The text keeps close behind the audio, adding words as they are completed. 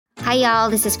Hi, y'all.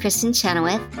 This is Kristen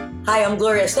Chenoweth. Hi, I'm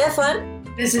Gloria Stefan.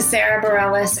 This is Sarah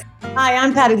Bareilles. Hi,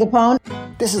 I'm Patti LuPone.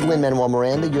 This is Lin-Manuel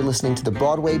Miranda. You're listening to the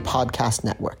Broadway Podcast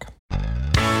Network.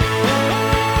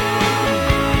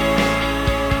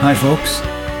 Hi, folks.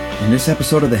 In this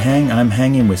episode of The Hang, I'm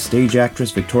hanging with stage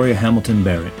actress Victoria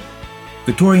Hamilton-Barritt.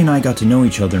 Victoria and I got to know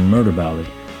each other in Murder Ballad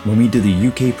when we did the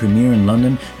UK premiere in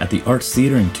London at the Arts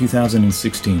Theatre in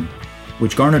 2016,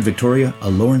 which garnered Victoria a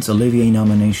Laurence Olivier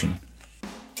nomination.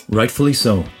 Rightfully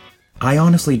so. I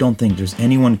honestly don't think there's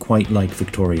anyone quite like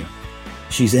Victoria.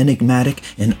 She's enigmatic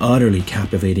and utterly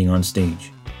captivating on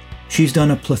stage. She's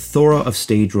done a plethora of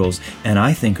stage roles, and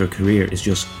I think her career is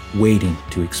just waiting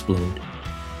to explode.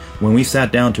 When we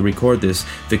sat down to record this,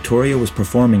 Victoria was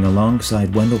performing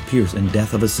alongside Wendell Pierce in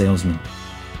Death of a Salesman.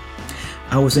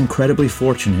 I was incredibly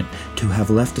fortunate to have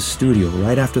left the studio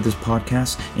right after this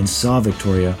podcast and saw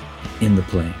Victoria in the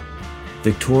play.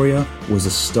 Victoria was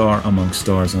a star among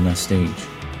stars on that stage.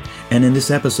 And in this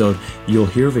episode, you'll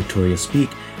hear Victoria speak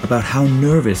about how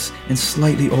nervous and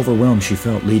slightly overwhelmed she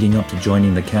felt leading up to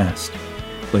joining the cast.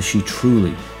 But she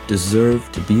truly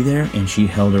deserved to be there, and she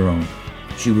held her own.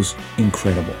 She was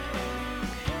incredible.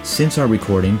 Since our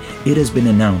recording, it has been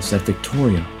announced that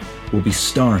Victoria will be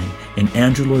starring in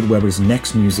Andrew Lloyd Webber's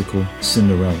next musical,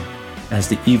 Cinderella, as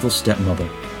the evil stepmother,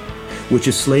 which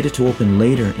is slated to open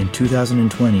later in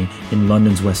 2020 in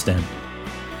London's West End.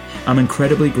 I'm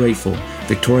incredibly grateful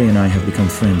Victoria and I have become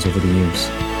friends over the years.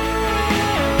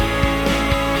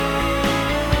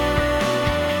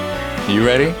 You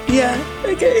ready? Yeah,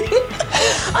 okay.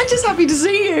 I'm just happy to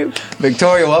see you.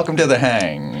 Victoria, welcome to The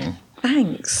Hang.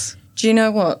 Thanks. Do you know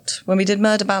what? When we did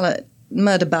Murder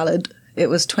Ballad, it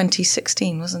was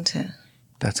 2016, wasn't it?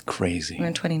 That's crazy. We're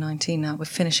in 2019 now. We're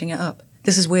finishing it up.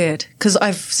 This is weird, because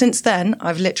since then,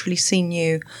 I've literally seen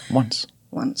you... Once.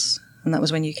 And that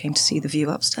was when you came to see The View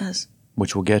upstairs.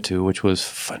 Which we'll get to, which was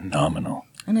phenomenal.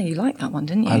 I know, you liked that one,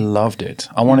 didn't you? I loved it.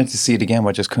 I wanted to see it again, but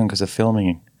I just couldn't because of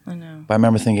filming. I know. But I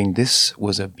remember thinking, this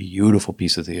was a beautiful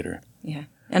piece of theatre. Yeah,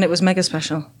 and it was mega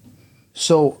special.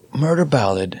 So, Murder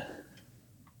Ballad,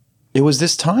 it was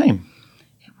this time.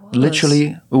 It was.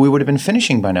 Literally, we would have been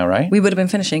finishing by now, right? We would have been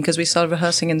finishing because we started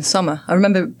rehearsing in the summer. I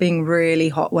remember it being really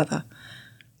hot weather.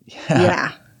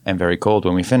 Yeah. And very cold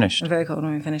when we finished. And very cold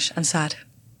when we finished, and sad.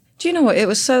 Do you know what? It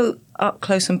was so up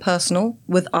close and personal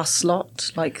with us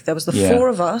lot. Like, there was the four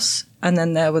of us, and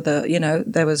then there were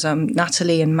there was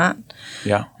Natalie and Matt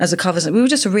as the covers. We were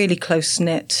just a really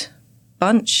close-knit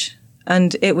bunch.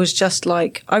 And it was just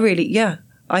like,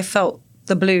 I felt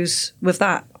the blues with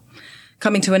that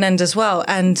coming to an end as well.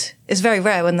 And it's very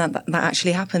rare when that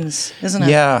actually happens, isn't it?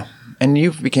 Yeah. And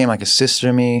you became like a sister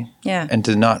to me. Yeah. And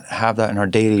to not have that in our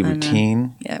daily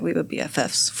routine. Yeah, we were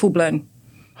BFFs, full-blown.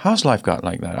 How's life got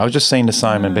like that? I was just saying to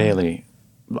Simon Bailey,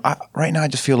 right now I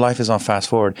just feel life is on fast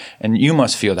forward. And you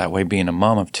must feel that way being a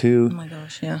mom of two. Oh my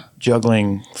gosh, yeah.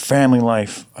 Juggling family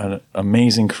life, an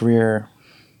amazing career,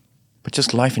 but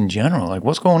just life in general. Like,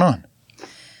 what's going on?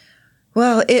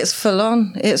 Well, it's full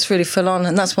on. It's really full on.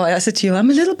 And that's why I said to you, I'm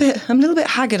a little bit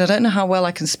haggard. I don't know how well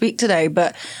I can speak today,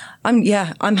 but I'm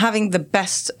having the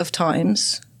best of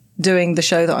times doing the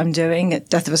show that I'm doing at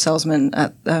Death of a Salesman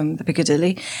at the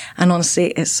Piccadilly. And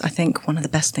honestly, it's, I think, one of the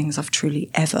best things I've truly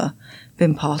ever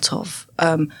been part of.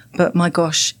 But my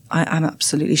gosh, I'm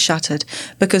absolutely shattered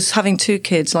because having two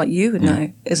kids like you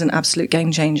know is an absolute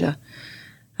game changer.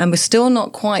 And we're still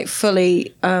not quite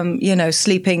fully,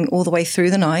 sleeping all the way through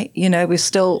the night. We're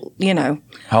still,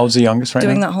 How old's the youngest right now?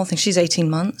 Doing that whole thing. She's 18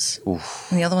 months.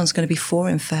 Oof. And the other one's going to be 4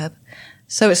 in Feb.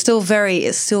 So it's still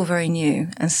very new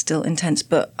and still intense,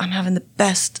 but I'm having the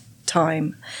best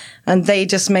time. And they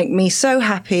just make me so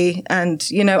happy. And,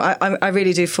 I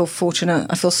really do feel fortunate.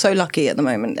 I feel so lucky at the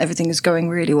moment. Everything is going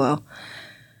really well.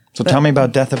 So tell me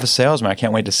about Death of a Salesman. I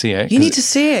can't wait to see it. You need to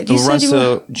see it. It runs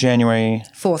till January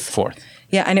 4th.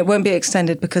 Yeah, and it won't be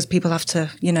extended because people have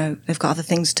to, they've got other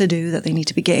things to do that they need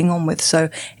to be getting on with. So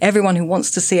everyone who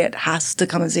wants to see it has to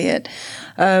come and see it.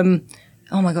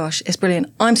 Oh my gosh, it's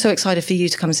brilliant. I'm so excited for you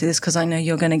to come and see this because I know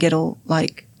you're going to get all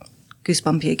like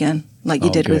goosebumpy again, like you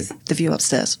did good. with The View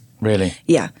upstairs. Really?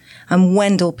 Yeah. And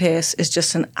Wendell Pierce is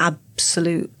just an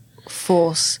absolute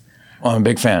force. Oh, I'm a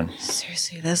big fan.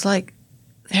 Seriously, there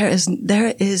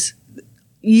is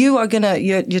you're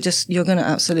gonna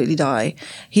absolutely die.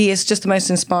 He is just the most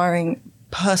inspiring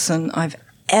person I've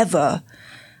ever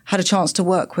had a chance to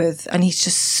work with, and he's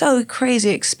just so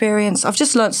crazy experienced. I've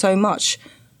just learned so much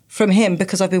from him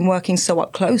because I've been working so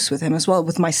up close with him as well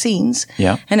with my scenes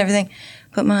and everything.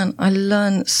 But man, I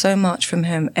learn so much from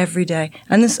him every day,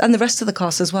 and the rest of the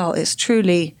cast as well. It's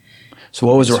truly. So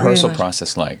what was the rehearsal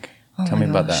process like? Tell me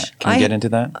about that. Can you get into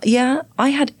that? Yeah, I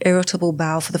had irritable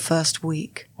bowel for the first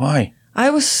week. Why? I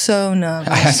was so nervous.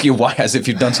 I ask you why as if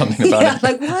you've done something about Yeah, it.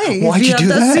 like why? Why'd you do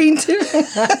that? Scene too?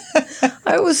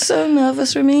 I was so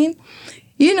nervous, Ramin.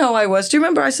 You know I was. Do you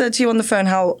remember I said to you on the phone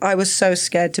how I was so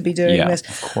scared to be doing this?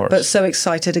 Of course. But so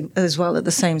excited as well at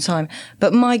the same time.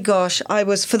 But my gosh, I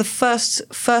was, for the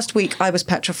first week, I was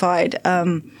petrified.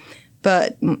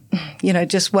 But, you know,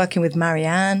 just working with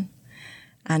Marianne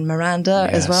and Miranda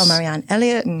as well, Marianne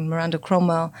Elliott and Miranda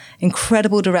Cromwell,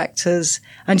 incredible directors,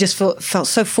 and just felt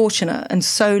so fortunate and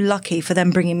so lucky for them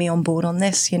bringing me on board on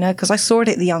this, you know, because I saw it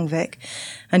at the Young Vic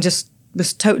and just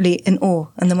was totally in awe.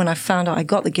 And then when I found out I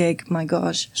got the gig, my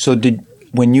gosh. So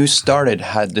when you started,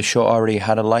 had the show already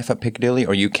had a life at Piccadilly,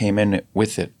 or you came in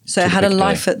with it? So it had a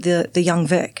life at the Young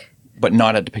Vic. But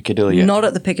not at the Piccadilly yet? Not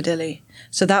at the Piccadilly.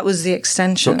 So that was the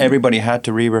extension. So everybody had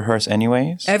to re-rehearse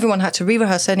anyways? Everyone had to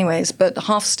re-rehearse anyways, but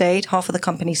half stayed, half of the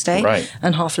company stayed,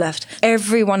 and half left.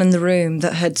 Everyone in the room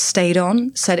that had stayed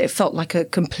on said it felt like a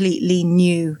completely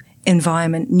new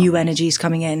environment, new energies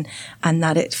coming in, and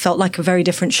that it felt like a very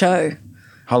different show.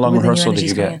 How long rehearsal did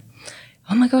you get?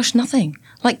 Oh my gosh, nothing.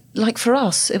 Like for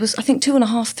us, it was, I think,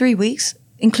 2.5, 3 weeks,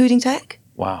 including tech.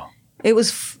 Wow. It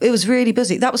was really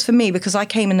busy. That was for me because I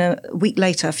came in a week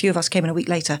later. A few of us came in a week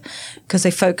later because they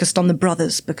focused on the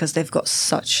brothers because they've got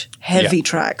such heavy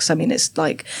tracks. I mean, it's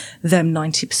like them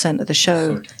 90% of the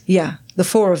show. Yeah, the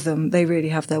four of them, they really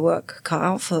have their work cut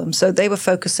out for them. So they were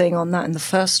focusing on that in the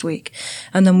first week.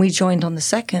 And then we joined on the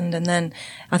second. And then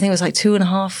I think it was like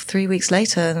 2.5, 3 weeks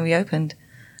later and we opened.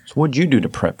 So what'd you do to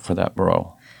prep for that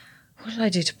role? What did I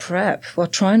do to prep? Well,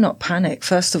 try not panic,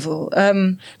 first of all.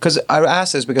 Because I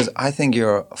ask this because I think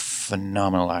you're a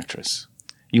phenomenal actress.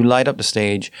 You light up the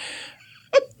stage.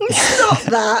 Stop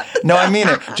that. No, I mean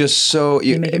it. Just so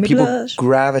people blush.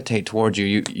 gravitate towards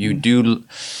you. You do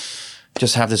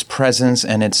just have this presence,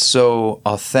 and it's so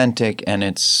authentic, and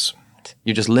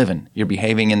you're just living. You're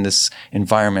behaving in this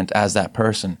environment as that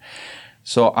person.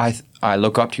 So I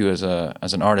look up to you as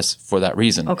an artist for that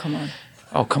reason. Oh, come on.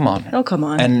 Oh, come on. Oh, come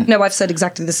on. And no, I've said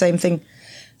exactly the same thing.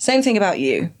 Same thing about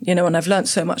you, you know, and I've learned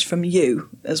so much from you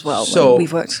as well. So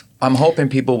we've worked. I'm hoping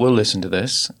people will listen to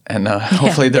this, and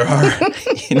hopefully there are,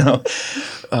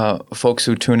 folks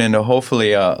who tune in to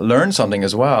hopefully learn something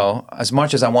as well. As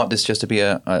much as I want this just to be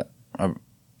a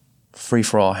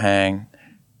free-for-all hang,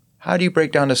 how do you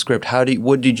break down the script?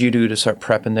 What did you do to start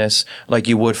prepping this, like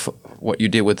you would what you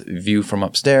did with View from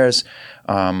Upstairs?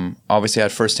 Obviously, I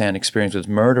had first-hand experience with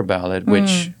Murder Ballad,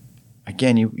 which,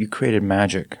 again, you created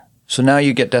magic. So now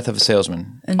you get Death of a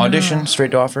Salesman. Audition,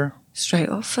 straight to offer? Straight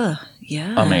offer,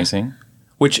 yeah. Amazing.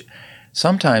 Which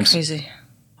sometimes... Crazy.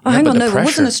 Oh, hang on, no, it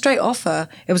wasn't a straight offer.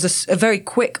 It was a very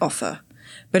quick offer.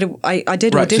 But I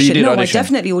did Right, so audition. you did no, audition. I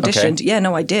definitely auditioned. Okay. Yeah,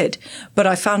 no, I did. But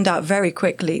I found out very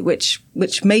quickly, which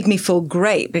made me feel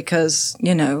great because,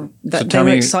 you know, that they were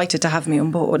excited to have me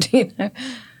on board, you know.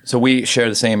 So we share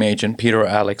the same agent. Peter or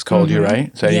Alex called you,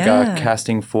 right? So you got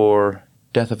casting for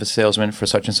Death of a Salesman for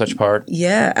such and such part.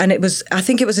 Yeah, and I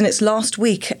think it was in its last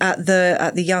week at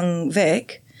the Young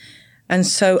Vic. And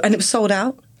it was sold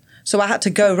out. So I had to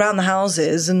go around the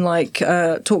houses and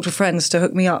talk to friends to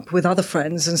hook me up with other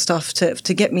friends and stuff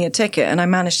to get me a ticket, and I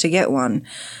managed to get one.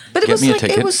 But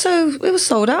it was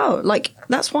sold out. Like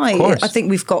that's why I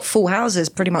think we've got full houses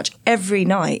pretty much every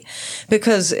night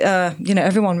because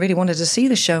everyone really wanted to see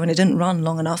the show and it didn't run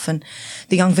long enough, and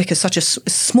the Young Vic is such a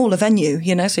smaller venue,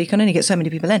 you know, so you can only get so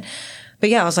many people in. But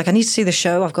yeah, I was like, I need to see the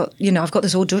show. I've got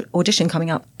this audition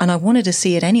coming up, and I wanted to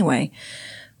see it anyway.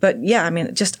 But yeah, I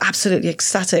mean, just absolutely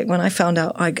ecstatic when I found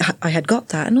out I had got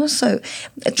that. And also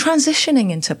transitioning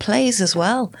into plays as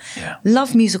well. Yeah.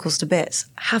 Love musicals to bits.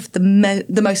 Have the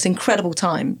most incredible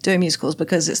time doing musicals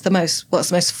because it's the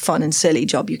most fun and silly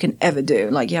job you can ever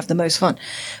do. Like you have the most fun.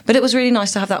 But it was really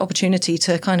nice to have that opportunity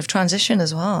to kind of transition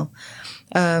as well.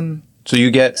 So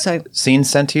you get scenes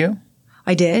sent to you?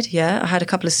 I did, yeah. I had a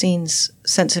couple of scenes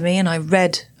sent to me and I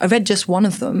read just one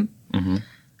of them. Mm-hmm.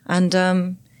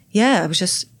 And yeah, it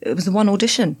was the one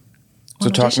audition.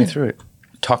 Talk me through it.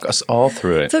 Talk us all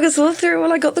through it. Took us all through.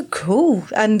 Well, I got the call.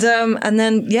 And then,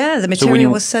 the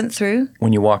material was sent through.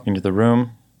 When you walk into the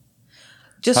room,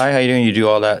 hi, how you doing? You do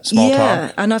all that small talk?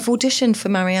 Yeah, and I've auditioned for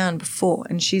Marianne before,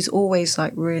 and she's always,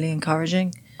 really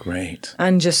encouraging. Great.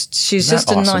 And she's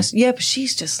just a nice... Yeah, but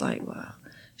she's just wow.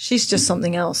 She's just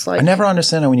something else. I never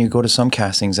understand when you go to some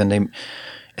castings, and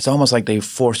it's almost like they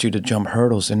force you to jump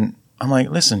hurdles, and... I'm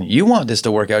like, listen, you want this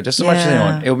to work out just as much as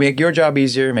anyone. It'll make your job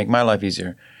easier, make my life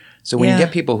easier. So when you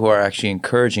get people who are actually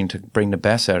encouraging to bring the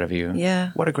best out of you,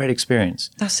 what a great experience.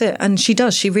 That's it. And she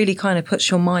does. She really kind of puts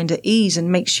your mind at ease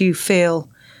and makes you feel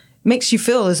makes you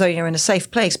feel as though you're in a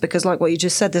safe place, because like what you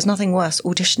just said, there's nothing worse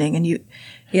auditioning and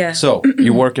So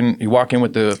you walk in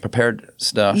with the prepared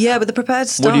stuff. Yeah, with the prepared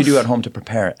stuff. What do you do at home to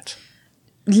prepare it?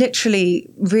 Literally,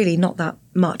 really not that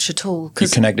much at all. You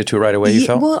connected to it right away, you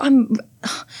felt? Well,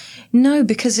 no,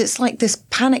 because it's like this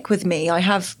panic with me.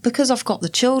 Because I've got the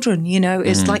children,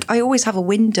 it's like I always have a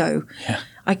window. Yeah.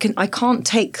 I can't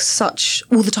take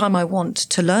all the time I want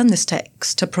to learn this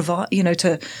text, to provide,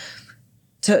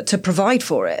 to provide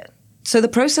for it. So the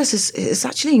process is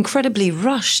actually incredibly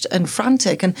rushed and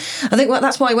frantic. And I think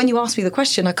that's why when you asked me the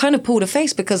question, I kind of pulled a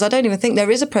face, because I don't even think there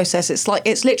is a process.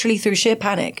 It's literally through sheer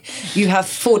panic. You have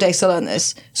 4 days to learn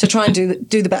this. So try and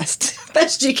do the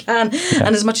best you can,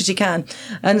 and as much as you can.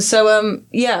 And so,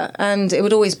 and it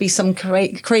would always be some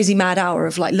crazy mad hour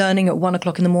of like learning at 1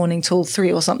 o'clock in the morning till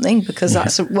 3 or something, because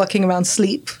that's working around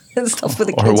sleep and stuff with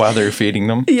the kids. Or while they're feeding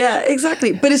them. Yeah,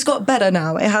 exactly. But it's got better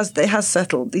now. It has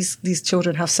settled. These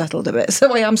children have settled a bit.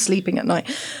 So I am sleeping at night.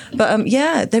 But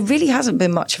there really hasn't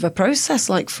been much of a process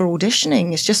like for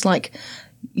auditioning. It's just like,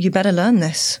 you better learn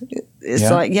this. It's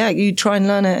like, you try and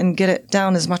learn it and get it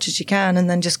down as much as you can, and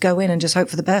then just go in and just hope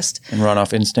for the best. And run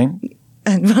off instinct.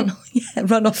 And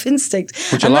run off instinct.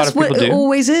 Which a lot of people do. That's what it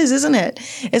always is, isn't it?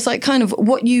 It's like kind of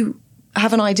what you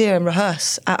have an idea and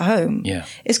rehearse at home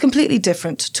is completely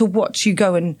different to what you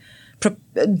go and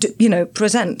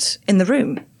present in the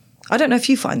room. I don't know if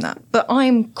you find that, but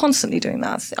I'm constantly doing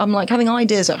that. I'm like having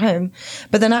ideas at home,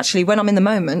 but then actually when I'm in the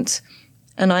moment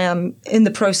and I am in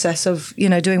the process of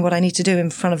doing what I need to do in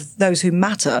front of those who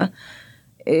matter,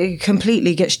 it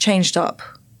completely gets changed up.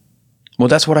 Well,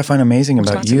 that's what I find amazing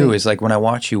about you, is like when I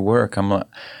watch you work, I'm like,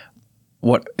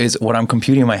 what I'm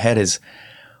computing in my head is,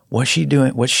 what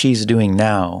she's doing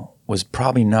now was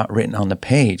probably not written on the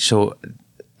page. So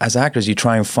as actors, you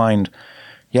try and find,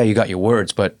 you got your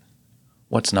words, but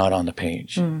what's not on the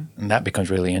page? And that becomes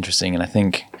really interesting. And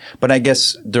I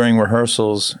guess during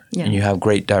rehearsals, and you have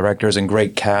great directors and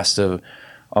great cast of,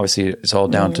 obviously it's all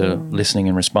down to listening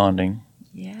and responding.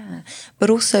 Yeah. But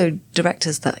also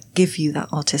directors that give you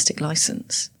that artistic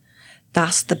license.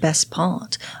 That's the best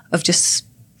part of just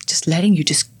letting you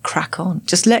just crack on,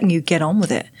 just letting you get on with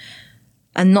it.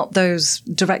 And not those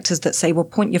directors that say, well,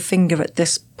 point your finger at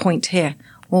this point here.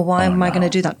 Well, why am I going to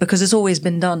do that? Because it's always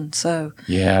been done. So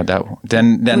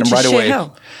then right away.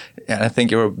 Hell. And I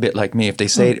think you're a bit like me. If they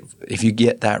say, if you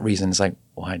get that reason, it's like,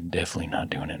 well, I'm definitely not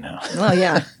doing it now. Well,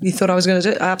 yeah. You thought I was going to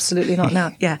do it? Absolutely not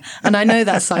now. Yeah. And I know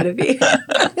that side of you.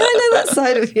 I know that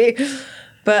side of you.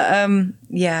 But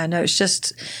no, it's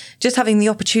just having the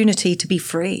opportunity to be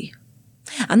free.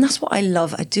 And that's what I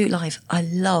love. I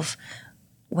love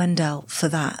Wendell for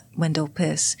that. Wendell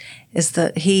Pierce is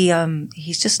that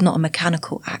he's just not a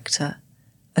mechanical actor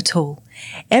at all.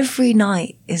 Every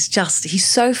night is he's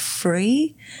so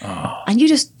free, and you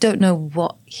just don't know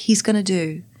what he's going to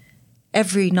do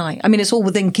every night. I mean, it's all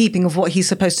within keeping of what he's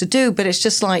supposed to do, but it's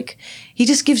just like he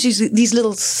just gives you these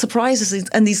little surprises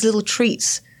and these little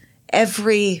treats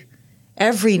every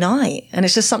night. And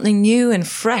it's just something new and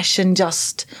fresh and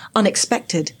just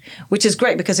unexpected, which is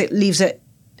great because it leaves it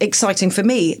exciting for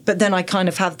me. But then I kind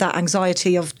of have that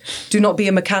anxiety of, do not be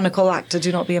a mechanical actor.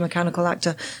 Do not be a mechanical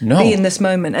actor. No. Be in this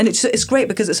moment. And it's great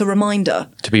because it's a reminder.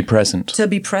 To be present. Because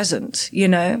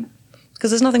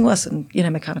there's nothing worse than,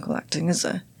 mechanical acting, is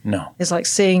there? No. It's like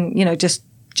seeing,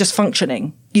 just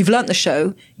functioning. You've learnt the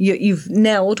show. You've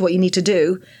nailed what you need to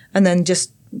do. And then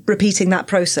just repeating that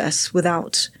process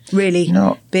without really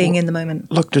being in the moment.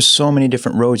 Look, there's so many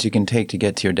different roads you can take to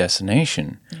get to your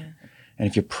destination. Yeah. And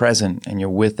if you're present and you're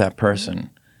with that person,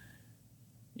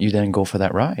 you then go for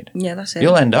that ride. Yeah, that's it.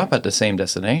 You'll end up at the same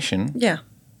destination. Yeah.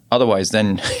 Otherwise,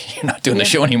 then you're not doing the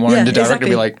show anymore. And the director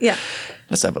will be like,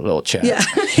 let's have a little chat. Yeah.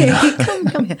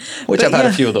 Come here. Which I've had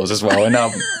a few of those as well.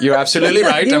 And you're absolutely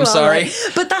right. I'm sorry. Right.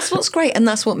 But that's what's great. And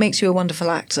that's what makes you a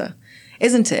wonderful actor,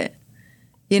 isn't it?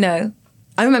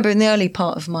 I remember in the early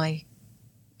part of my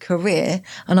career,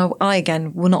 and I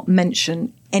again will not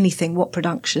mention anything, what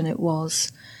production it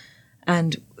was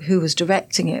and who was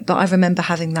directing it, but I remember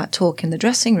having that talk in the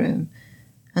dressing room,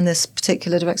 and this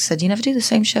particular director said, you never do the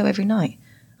same show every night.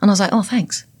 And I was like, oh,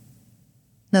 thanks.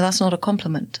 No, that's not a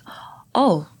compliment.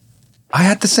 Oh. I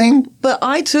had the same. But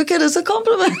I took it as a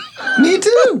compliment. Me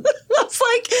too. I was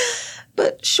like,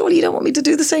 but surely you don't want me to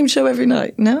do the same show every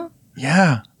night, no?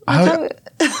 Yeah.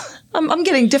 I'm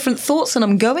getting different thoughts and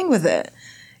I'm going with it.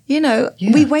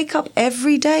 We wake up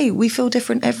every day. We feel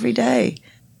different every day.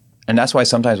 And that's why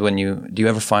sometimes do you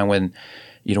ever find when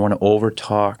you don't want to over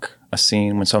talk a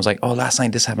scene, when someone's like, oh, last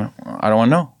night this happened. I don't want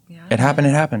to know. Yeah, it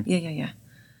happened. Yeah.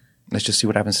 Let's just see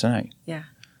what happens tonight. Yeah.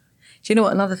 Do you know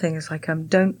what another thing is like?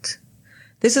 Don't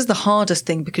This is the hardest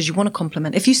thing because you want to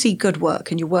compliment. If you see good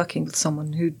work and you're working with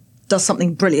someone who does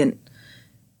something brilliant,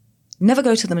 never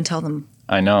go to them and tell them.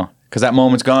 I know, because that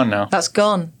moment's gone now. That's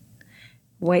gone.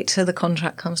 Wait till the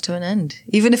contract comes to an end.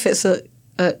 Even if it's a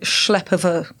schlep of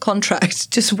a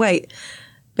contract, just wait.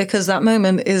 Because that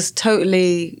moment is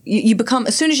totally, you become,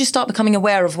 as soon as you start becoming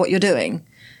aware of what you're doing.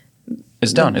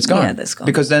 It's done. It's gone. Yeah, that's gone.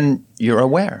 Because then you're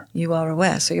aware. You are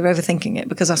aware, so you're overthinking it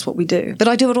because that's what we do. But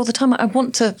I do it all the time. I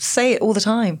want to say it all the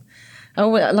time.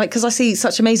 Because I see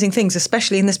such amazing things,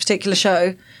 especially in this particular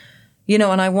show,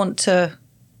 and I want to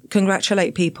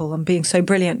congratulate people on being so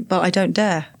brilliant, but I don't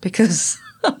dare because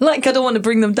I don't want to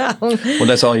bring them down. Well,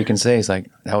 that's all you can say is like,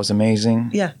 that was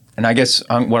amazing. Yeah. And I guess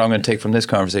what I'm going to take from this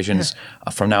conversation is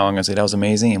from now I'm going to say that was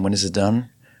amazing. And when this is done,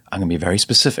 I'm going to be very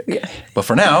specific. Yeah. But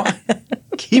for now,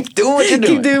 keep doing what you're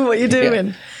doing. Keep doing what you're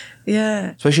doing.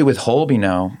 Yeah. Especially with Holby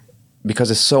now, because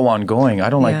it's so ongoing. I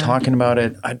don't like talking about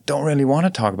it. I don't really want to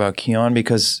talk about Keon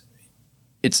because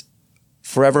it's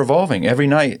forever evolving. Every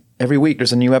night, every week,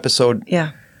 there's a new episode.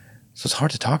 Yeah. So it's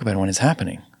hard to talk about it when it's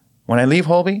happening. When I leave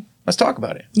Holby, let's talk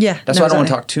about it. Yeah. That's why I don't want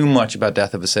to talk too much about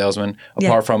Death of a Salesman,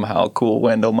 apart from how cool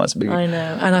Wendell must be. I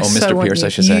know. And I Mr. so Pierce, want I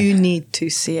should say. You need to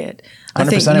see it. I 100%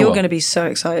 think I you're will. going to be so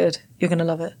excited. You're going to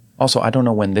love it. Also, I don't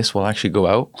know when this will actually go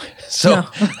out. So, No.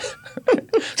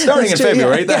 starting in true,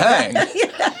 February, yeah. The Hang.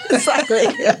 Yeah, exactly.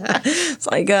 It's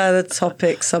like the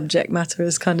topic, subject matter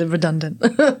is kind of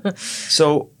redundant.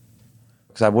 So,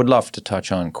 because I would love to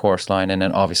touch on Chorus Line and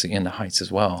then obviously In the Heights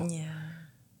as well. Yeah.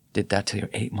 Did that till you're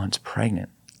 8 months pregnant.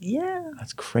 Yeah.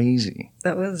 That's crazy.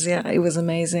 It was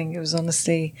amazing. It was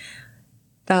honestly,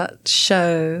 that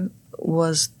show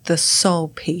was the sole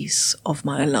piece of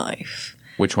my life.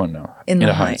 Which one now? In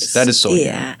the Heights. That is so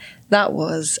Yeah, that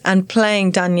was. And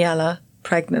playing Daniela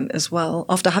pregnant as well,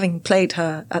 after having played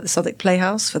her at the Southwark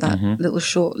Playhouse for that little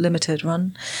short limited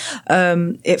run,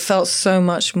 it felt so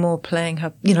much more playing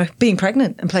her, being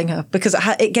pregnant and playing her, because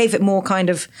it gave it more kind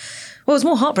of, it was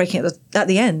more heartbreaking at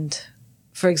the end,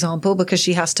 for example, because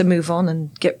she has to move on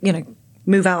and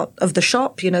move out of the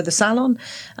shop, the salon,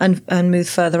 and move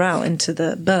further out into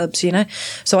the burbs,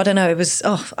 So I don't know, it was,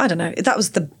 I don't know. That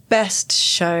was the best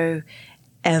show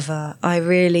ever. I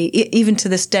really, even to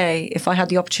this day, if I had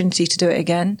the opportunity to do it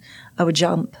again, I would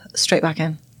jump straight back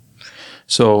in.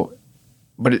 So,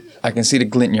 but I can see the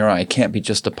glint in your eye. It can't be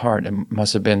just the part. It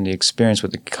must have been the experience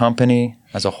with the company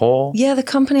as a whole. Yeah, the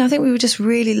company, I think we were just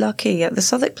really lucky. At the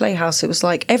Southwark Playhouse, it was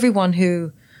like everyone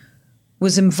who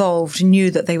was involved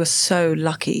knew that they were so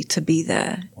lucky to be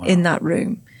there in that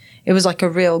room. It was like a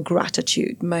real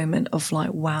gratitude moment of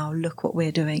like, wow, look what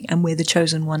we're doing, and we're the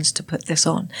chosen ones to put this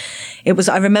on. It was,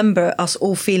 I remember us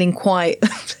all feeling quite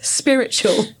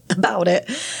spiritual about it.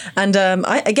 And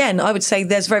I would say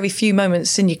there's very few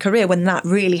moments in your career when that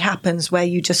really happens, where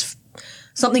you just,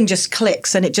 something just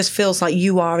clicks and it just feels like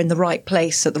you are in the right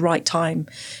place at the right time,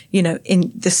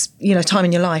 in this, time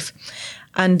in your life.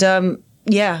 And,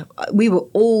 we were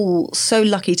all so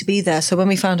lucky to be there. So when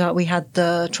we found out we had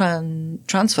the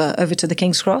transfer over to the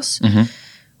King's Cross,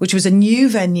 which was a new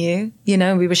venue,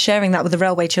 we were sharing that with the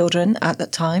Railway Children at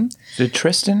that time. Did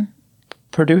Tristan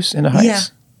produce In the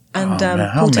Heights? Yeah. And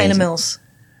Paul Taylor Mills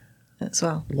as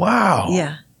well. Wow.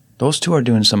 Yeah. Those two are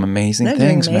doing some amazing They're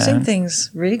things, doing amazing man.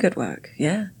 things. Really good work.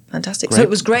 Yeah. Fantastic. So it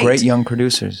was great. Great young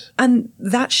producers. And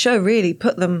that show really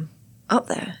put them up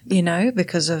there,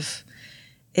 because of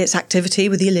its activity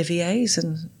with the Oliviers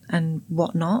and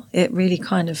whatnot. It really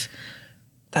kind of...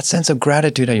 That sense of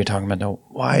gratitude that you're talking about, though,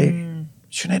 why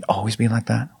shouldn't it always be like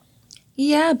that?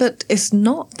 Yeah, but it's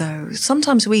not, though.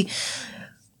 Sometimes we...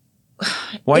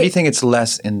 Why do you think it's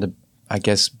less in the, I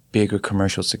guess, bigger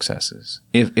commercial successes,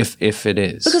 if it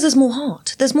is? Because there's more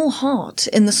heart. There's more heart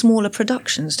in the smaller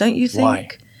productions, don't you think? Why?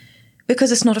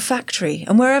 Because it's not a factory.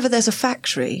 And wherever there's a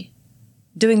factory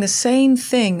doing the same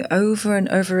thing over and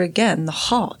over again, the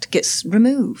heart gets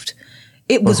removed.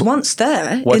 It was once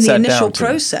there in the initial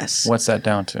process. What's that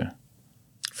down to?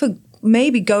 For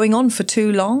maybe going on for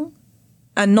too long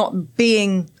and not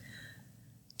being,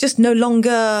 just no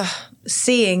longer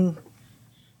seeing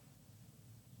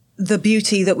the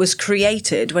beauty that was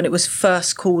created when it was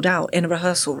first called out in a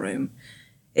rehearsal room.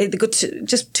 It got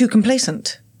just too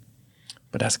complacent.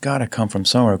 But that's got to come from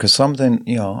somewhere, because something,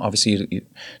 obviously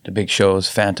the big shows,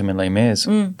 Phantom and Les Mis,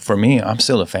 for me, I'm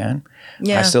still a fan.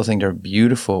 Yeah. I still think they're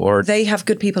beautiful. Or they have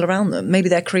good people around them. Maybe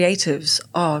their creatives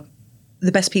are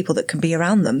the best people that can be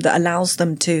around them, that allows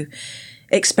them to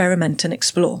experiment and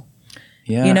explore.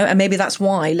 Yeah. And maybe that's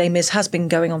why Les Mis has been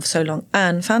going on for so long,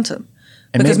 and Phantom.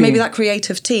 Because maybe that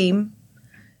creative team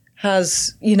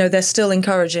has, they're still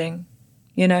encouraging,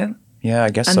 Yeah,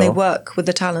 I guess and so. they work with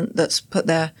the talent that's put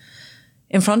there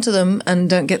in front of them and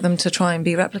don't get them to try and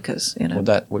be replicas, you know. Well,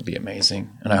 that would be amazing.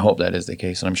 And I hope that is the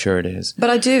case, and I'm sure it is. But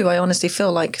I honestly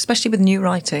feel like, especially with new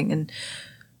writing and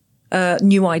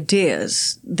new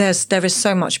ideas, there is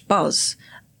so much buzz.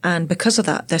 And because of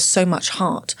that, there's so much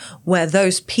heart, where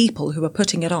those people who are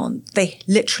putting it on, they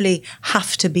literally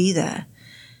have to be there.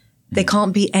 They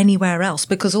can't be anywhere else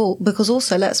because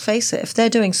also, let's face it, if they're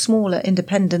doing smaller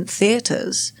independent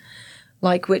theatres,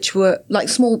 like which were like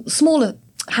smaller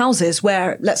houses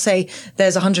where, let's say,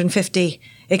 there's 150,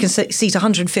 it can seat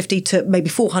 150 to maybe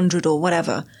 400 or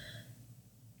whatever.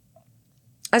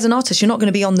 As an artist, you're not going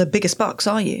to be on the biggest bucks,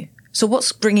 are you? So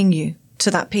what's bringing you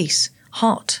to that piece?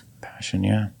 Heart. Passion,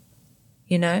 yeah.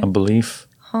 You know? A belief.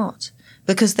 Heart.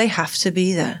 Because they have to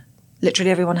be there. Literally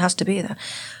everyone has to be there.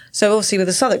 So obviously with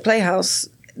the Southwark Playhouse,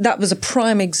 that was a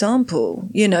prime example.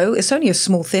 You know, it's only a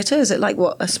small theatre. Is it like,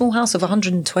 what, a small house of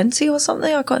 120 or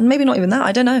something? I can't, maybe not even that.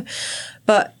 I don't know.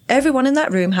 But everyone in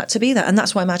that room had to be there. And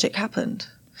that's why magic happened.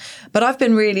 But I've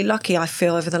been really lucky, I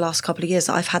feel, over the last couple of years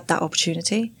that I've had that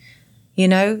opportunity, you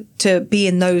know, to be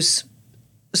in those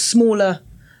smaller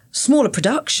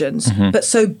productions, but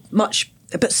so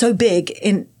big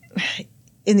in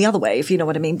the other way, if you know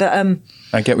what I mean. But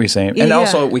I get what you're saying. And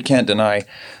also, we can't deny,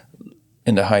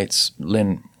 In the Heights,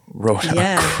 Lynn wrote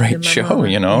a great show,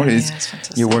 you know. Yeah, it's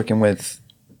fantastic. You're working with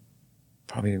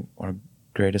probably our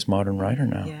greatest modern writer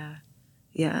now.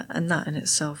 Yeah, and that in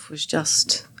itself was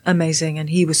just amazing. And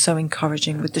he was so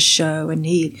encouraging with the show, and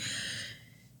he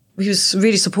was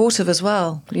really supportive as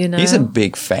well, you know. He's a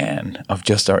big fan of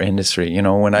just our industry. You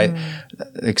know, when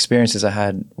the experiences I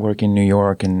had working in New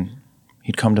York, and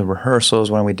he'd come to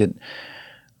rehearsals when we did,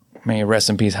 may rest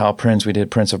in peace, Hal Prince, we did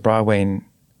Prince of Broadway. And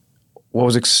what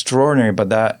was extraordinary about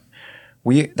that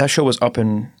show was up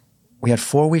in, we had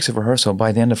 4 weeks of rehearsal.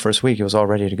 By the end of the first week, it was all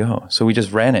ready to go. So we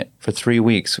just ran it for 3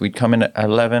 weeks. We'd come in at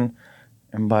 11,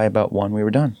 and by about 1, we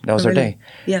were done. That was our day.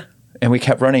 Yeah. And we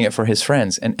kept running it for his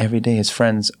friends. And every day his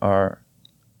friends are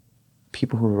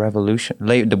people who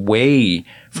laid the way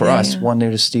for us. One day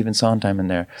there's Stephen Sondheim in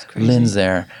there. Lynn's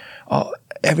there. Oh,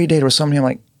 every day there was somebody. I'm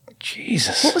like,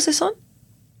 Jesus. What was this on?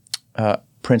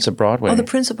 Prince of Broadway. Oh, the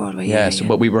Prince of Broadway. Yeah.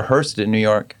 But we rehearsed it in New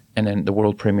York, and then the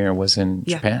world premiere was in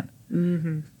Japan.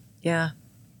 Mm-hmm. Yeah.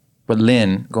 But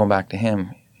Lynn, going back to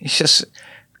him, he's just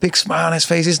big smile on his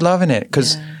face. He's loving it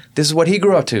because this is what he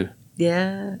grew up to.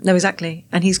 Yeah. No, exactly.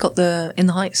 And he's got the In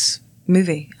the Heights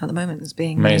movie at the moment that's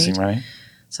being amazing, made. right?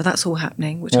 So that's all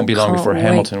happening. Which won't be long before wait.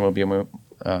 Hamilton will be a movie.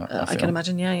 I can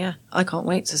imagine. Yeah. I can't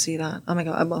wait to see that. Oh my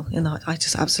God. Well, I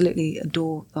just absolutely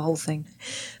adore the whole thing.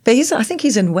 But I think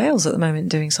he's in Wales at the moment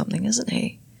doing something, isn't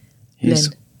he? He's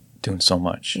Lynn. doing so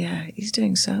much. Yeah, he's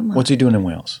doing so much. What's he doing in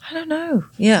Wales? I don't know.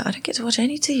 Yeah, I don't get to watch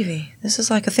any TV. This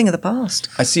is like a thing of the past.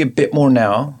 I see a bit more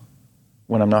now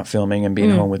when I'm not filming and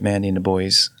being home with Mandy and the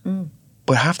boys.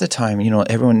 But half the time, you know,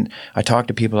 I talk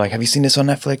to people like, have you seen this on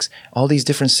Netflix? All these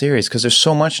different series, because there's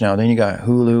so much now. Then you got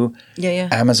Hulu,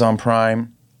 Amazon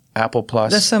Prime, Apple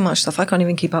Plus. There's so much stuff. I can't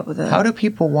even keep up with it. How do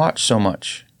people watch so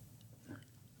much?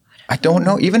 I don't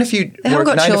know. Even if you work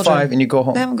 9 to 5 and you go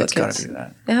home, they haven't got it's got kids. to be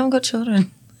that. They haven't got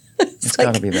children. It's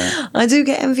got to be that. I do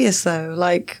get envious though.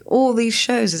 Like all these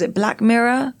shows, is it Black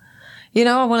Mirror? You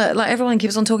know, I want to, like, everyone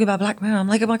keeps on talking about Black Mirror. I'm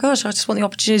like, oh my gosh, I just want the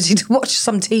opportunity to watch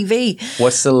some TV.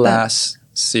 What's the last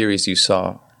series you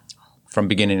saw from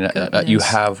beginning that you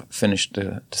have finished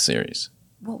the series?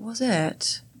 What was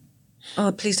it?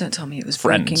 Oh, please don't tell me it was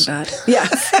Friends. Breaking Bad. Yeah,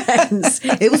 Friends.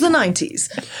 It was the 90s.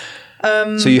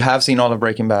 So you have seen all of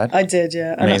Breaking Bad? I did,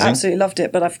 yeah. And Amazing. I absolutely loved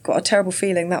it, but I've got a terrible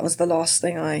feeling that was the last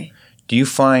thing I... Do you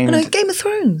find... Oh, no, Game of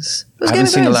Thrones. It was I Game haven't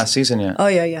of seen the Thrones. last season yet. Oh,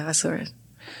 yeah, I saw it.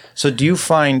 So do you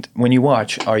find when you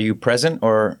watch, are you present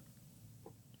or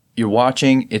you're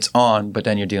watching, it's on, but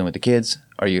then you're dealing with the kids?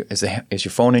 Is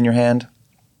your phone in your hand?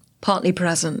 Partly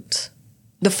present.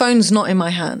 The phone's not in my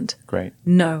hand. Great.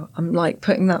 No, I'm like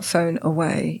putting that phone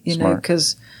away, you know, Smart.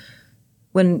 because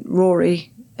when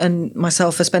Rory and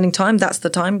myself are spending time, that's the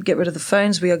time. Get rid of the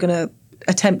phones. We are going to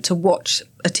attempt to watch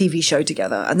a TV show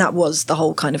together. And that was the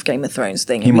whole kind of Game of Thrones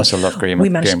thing. He must have loved Game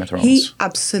of Thrones. He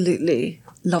absolutely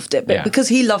loved it. But because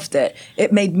he loved it,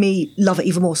 it made me love it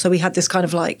even more. So we had this kind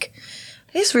of like,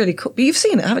 it's really cool. But you've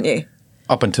seen it, haven't you?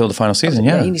 Up until the final season,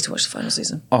 yeah. You need to watch the final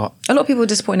season. Oh. A lot of people were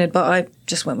disappointed, but I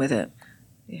just went with it.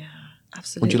 Yeah,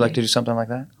 absolutely. Would you like to do something like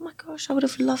that? Oh my gosh, I would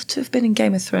have loved to have been in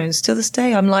Game of Thrones. To this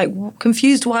day, I'm like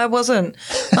confused why I wasn't.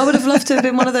 I would have loved to have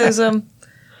been one of those,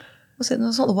 what's it? No,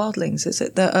 it's not the wildlings, is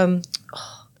it? The,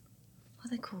 what are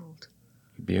they called?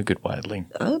 You'd be a good wildling.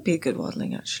 I would be a good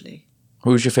wildling, actually.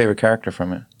 Who's your favorite character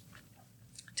from it?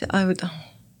 I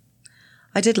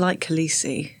did like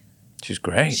Khaleesi. She's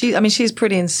great. She's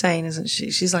pretty insane, isn't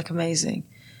she? She's like amazing.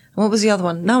 And what was the other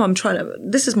one? No,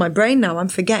 this is my brain now. I'm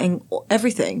forgetting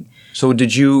everything. So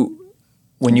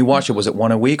when you watch it, was it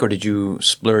one a week or did you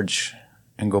splurge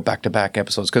and go back-to-back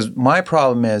episodes? Because my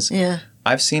problem is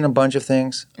I've seen a bunch of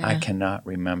things. Yeah. I cannot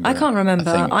remember. I can't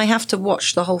remember. I have to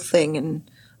watch the whole thing in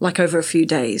like over a few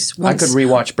days. I could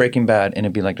rewatch Breaking Bad and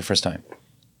it'd be like the first time.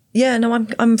 Yeah, no,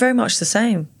 I'm very much the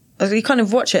same. You kind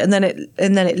of watch it and then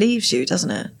it leaves you,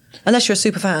 doesn't it? Unless you're a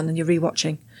super fan and you're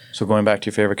rewatching. So going back to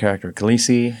your favorite character,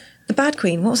 Khaleesi. The bad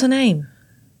queen, what was her name?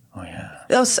 Oh, yeah.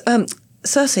 That was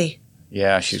Cersei.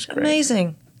 Yeah, she's great.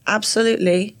 Amazing.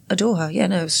 Absolutely adore her. Yeah,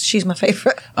 no, she's my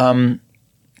favorite. I'd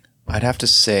have to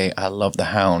say I love the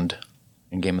Hound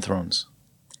in Game of Thrones.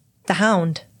 The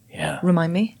Hound? Yeah.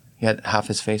 Remind me? He had half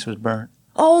his face was burnt.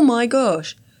 Oh my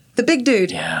gosh. The big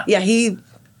dude. Yeah.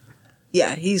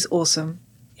 Yeah, he's awesome.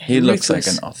 Yeah, he looks like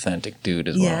an authentic dude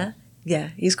as well. Yeah,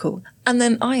 he's cool. And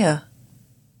then Arya.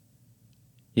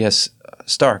 Yes,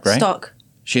 Stark, right? Stark.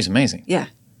 She's amazing. Yeah.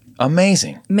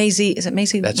 Amazing. Maisie, is it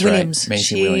Maisie That's Williams? Right.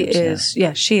 Maisie Williams,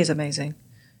 she is amazing.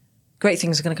 Great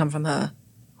things are going to come from her.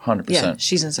 100%. Yeah,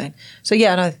 she's insane. So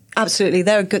yeah, no, absolutely.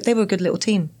 They were a good little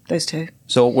team, those two.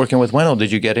 So working with Wendell,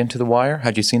 did you get into The Wire?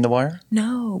 Had you seen The Wire?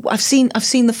 No. I've seen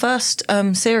the first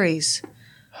series.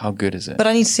 How good is it? But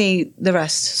I need to see the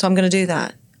rest, so I'm going to do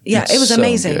that. Yeah, it was so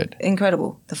amazing. Good.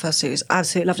 Incredible, the first series.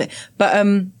 Absolutely loved it. But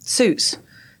Suits,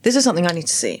 this is something I need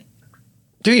to see.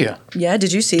 Do you? Yeah,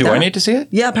 did you see that? Do I need to see it?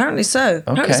 Yeah, apparently so.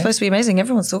 Apparently it's supposed to be amazing.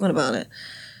 Everyone's talking about it.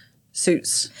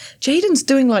 Suits. Jaden's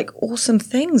doing like awesome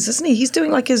things, isn't he? He's doing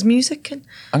like his music. And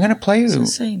I'm going to play you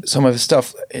some of his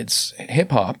stuff. It's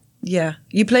hip-hop. Yeah.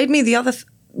 You played me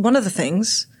one of the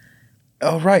things.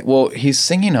 Oh, right. Well, he's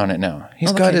singing on it now.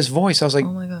 He's got his voice. I was like,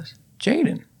 oh my gosh.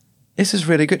 Jaden, this is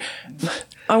really good.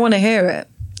 I want to hear it.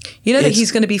 You know that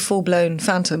he's going to be full-blown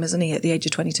Phantom, isn't he, at the age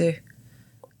of 22?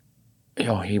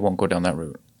 Oh, he won't go down that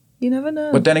route. You never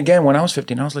know. But then again, when I was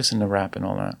 15, I was listening to rap and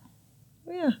all that.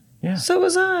 Yeah. Yeah. So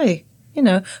was I,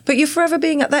 But you're forever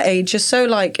being at that age, you're so,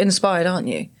 like, inspired, aren't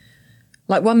you?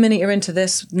 Like, 1 minute you're into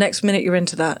this, next minute you're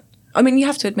into that. I mean, you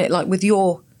have to admit, like,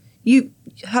 you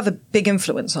have a big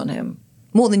influence on him.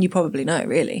 More than you probably know,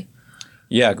 really.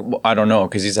 Yeah, I don't know,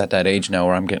 because he's at that age now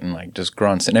where I'm getting, like, just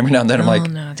grunts. And every now and then I'm like,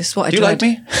 no, this is what I do dread. You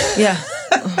like me? Yeah.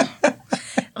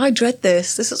 I dread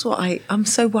this. This is what I'm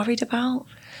so worried about.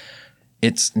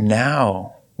 It's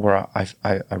now where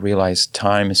I realize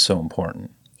time is so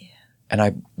important. Yeah. And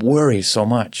I worry so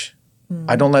much.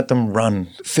 I don't let them run.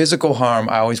 Physical harm,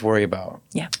 I always worry about.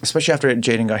 Yeah. Especially after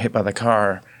Jaden got hit by the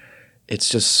car. It's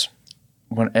just,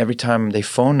 every time they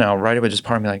phone now, right away, just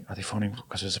part of me like, are they phoning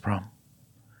because there's a problem?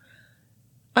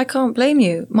 I can't blame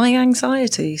you. My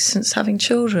anxiety since having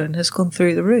children has gone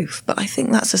through the roof. But I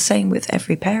think that's the same with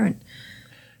every parent.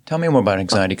 Tell me more about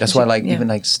anxiety. That's why even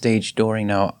like stage dooring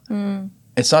now.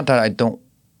 It's not that I don't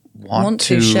want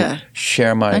to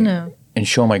share my and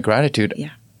show my gratitude.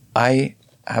 Yeah.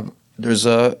 There's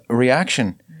a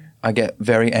reaction. I get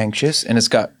very anxious and it's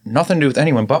got nothing to do with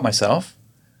anyone but myself.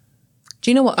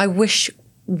 Do you know what? I wish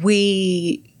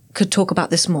we could talk about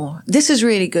this more. This is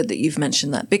really good that you've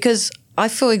mentioned that because I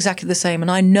feel exactly the same and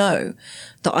I know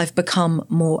that I've become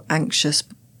more anxious,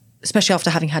 especially after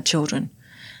having had children.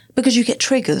 Because you get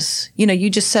triggers. You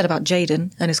just said about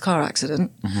Jaden and his car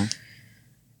accident. Mm-hmm.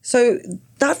 So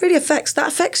that really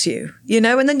affects you, and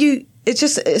then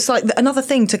it's like another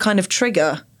thing to kind of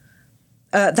trigger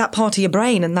that part of your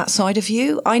brain and that side of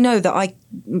you. I know that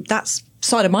that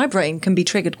side of my brain can be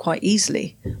triggered quite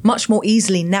easily, much more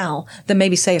easily now than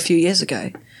maybe say a few years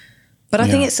ago. But I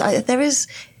think there is,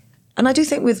 and I do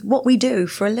think with what we do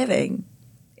for a living,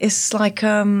 it's like,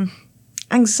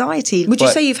 anxiety. Would you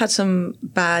say you've had some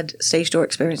bad stage door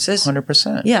experiences?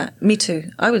 100%. Yeah, me too.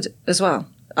 I would as well.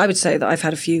 I would say that I've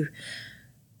had a few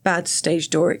bad stage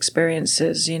door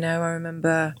experiences. I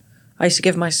remember I used to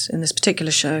give in this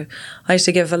particular show, I used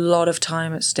to give a lot of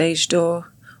time at stage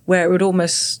door where it would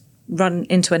almost run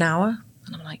into an hour.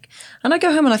 And I'm like, and I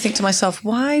go home and I think to myself,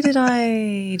 why did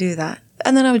I do that?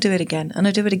 And then I would do it again and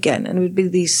I'd do it again. And it would be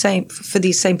for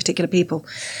these same particular people,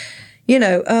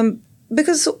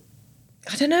 because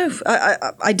I don't know.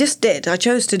 I just did. I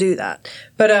chose to do that.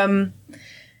 But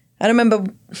I remember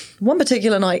one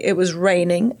particular night it was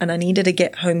raining and I needed to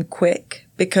get home quick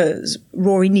because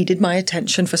Rory needed my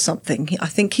attention for something. I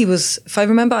think he was, if I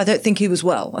remember, I don't think he was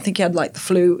well. I think he had like the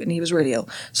flu and he was really ill.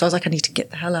 So I was like, I need to get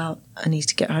the hell out. I need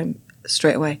to get home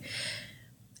straight away.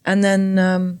 And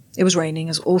then it was raining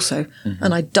as also. Mm-hmm.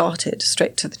 And I darted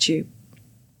straight to the tube.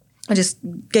 I just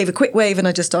gave a quick wave and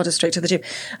I just started straight to the tube.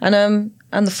 And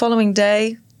the following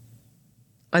day,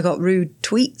 I got rude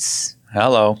tweets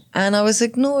Hello. And I was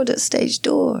ignored at stage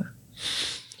door.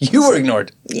 You were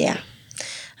ignored. Yeah.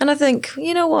 And I think,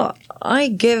 you know what?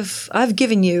 I've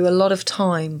given you a lot of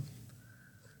time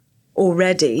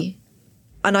already,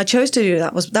 and I chose to do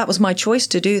that. That was my choice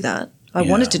to do that. I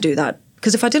wanted to do that.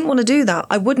 Because if I didn't want to do that,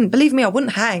 I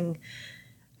wouldn't hang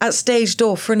at stage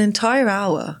door for an entire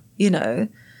hour, you know.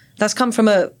 That's come from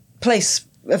a place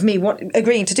of me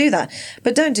agreeing to do that.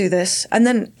 But don't do this. And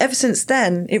then ever since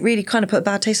then, it really kind of put a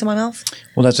bad taste in my mouth.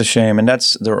 Well, that's a shame. And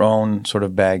that's their own sort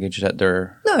of baggage that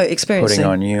they're experiencing.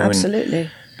 putting on you. Absolutely.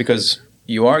 Because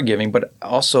you are giving, but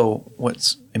also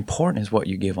what's important is what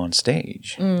you give on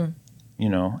stage, you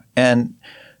know, and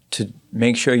to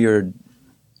make sure you're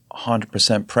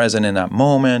 100% present in that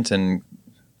moment and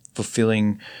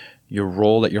fulfilling your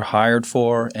role that you're hired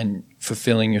for and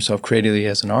fulfilling yourself creatively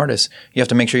as an artist. You have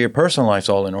to make sure your personal life's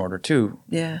all in order too.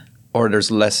 Yeah. Or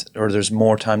there's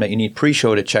more time that you need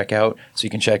pre-show to check out so you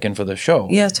can check in for the show.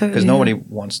 Yeah, totally. Because nobody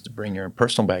wants to bring your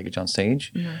personal baggage on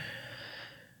stage. No.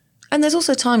 And there's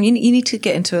also time you need to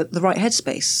get into the right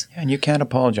headspace. Yeah, and you can't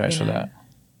apologize for that.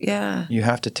 Yeah. You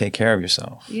have to take care of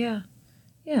yourself. Yeah.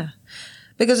 Yeah.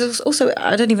 Because it's also,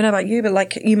 I don't even know about you, but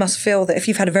like you must feel that if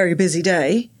you've had a very busy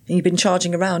day and you've been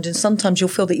charging around, and sometimes you'll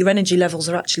feel that your energy levels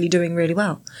are actually doing really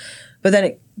well. But then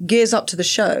it gears up to the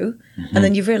show, and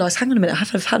then you realise, hang on a minute,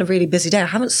 I've had a really busy day. I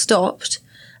haven't stopped.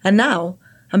 And now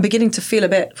I'm beginning to feel a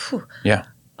bit,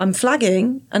 I'm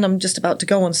flagging, and I'm just about to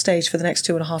go on stage for the next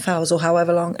 2.5 hours or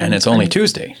however long. And it's only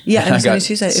Tuesday. Yeah, and it's only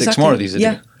Tuesday. Tuesday. Six more of these to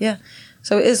do. Yeah.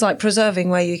 So it is like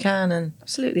preserving where you can, and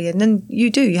absolutely. And then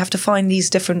you have to find these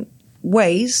different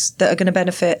ways that are going to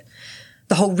benefit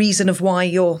the whole reason of why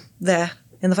you're there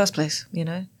in the first place, you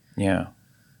know? Yeah.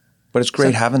 But it's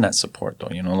great having that support,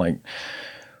 though, you know, like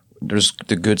there's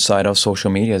the good side of social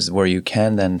media is where you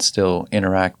can then still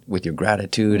interact with your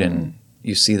gratitude and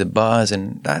you see the buzz,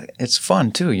 and that it's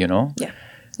fun too, you know? Yeah.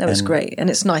 That was great. And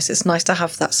it's nice. It's nice to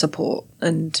have that support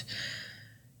and,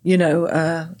 you know,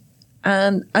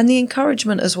 and the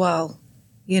encouragement as well,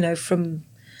 you know, from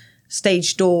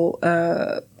stage door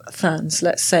fans,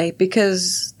 let's say,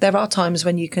 because there are times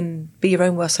when you can be your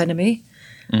own worst enemy.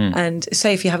 And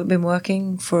say if you haven't been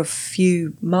working for a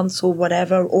few months or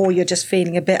whatever, or you're just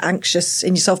feeling a bit anxious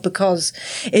in yourself because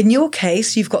in your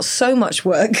case, you've got so much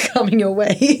work coming your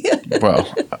way. Well,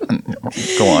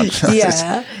 go on.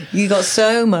 Yeah, you got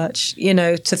so much, you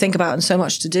know, to think about and so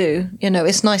much to do. You know,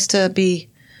 it's nice to be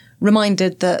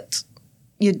reminded that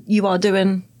you are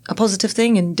doing a positive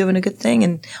thing and doing a good thing,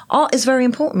 and art is very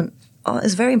important. Art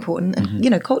is very important, and you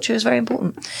know, culture is very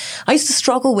important. I used to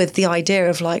struggle with the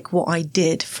idea of like what I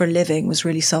did for a living was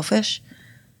really selfish.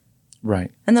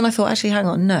 Right. And then I thought, actually, hang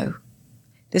on, no,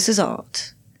 this is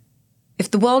art.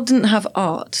 If the world didn't have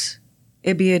art,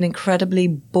 it'd be an incredibly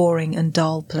boring and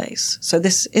dull place. So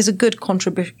this is a good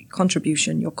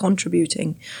contribution. You're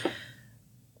contributing,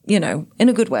 you know, in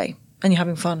a good way, and you're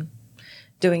having fun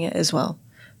doing it as well.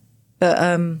 But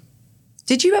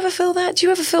did you ever feel that? Do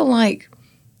you ever feel like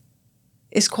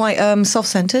it's quite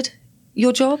self-centered,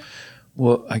 your job?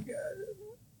 Well,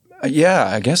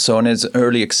 I guess so. And it's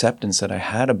early acceptance that I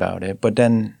had about it. But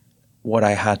then what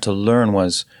I had to learn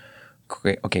was,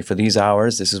 okay, for these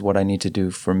hours, this is what I need to do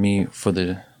for me, for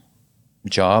the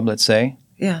job, let's say.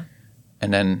 Yeah.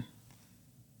 And then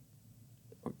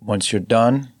once you're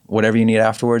done, whatever you need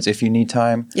afterwards, if you need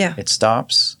time, it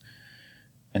stops.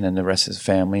 And then the rest is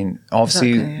family. And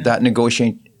obviously, that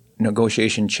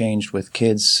negotiation changed with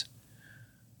kids.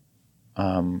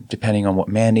 Depending on what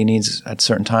Mandy needs at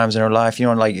certain times in her life, you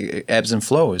know, like it ebbs and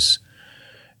flows.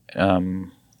 It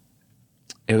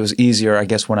was easier, I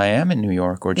guess, when I am in New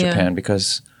York or Japan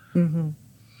because you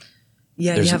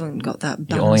haven't got that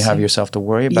balance. You only have yourself to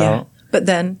worry about. Yeah. But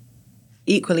then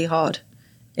equally hard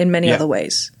in many other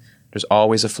ways. There's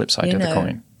always a flip side to the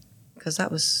coin. Because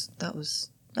that was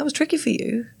tricky for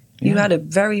you. You had a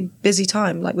very busy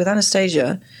time, like with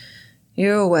Anastasia.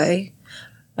 You're away.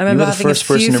 I remember you were the first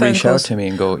person to reach out to me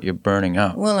and go, "You're burning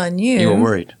out." Well, I knew. You were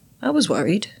worried. I was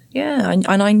worried. Yeah,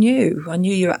 and I knew. I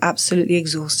knew you were absolutely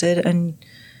exhausted, and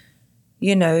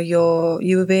you know,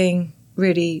 you were being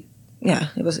really. Yeah,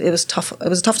 it was tough. It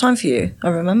was a tough time for you. I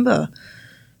remember.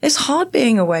 It's hard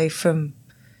being away from,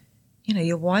 you know,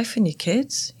 your wife and your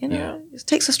kids. You know, it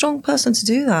takes a strong person to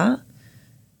do that.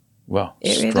 Well,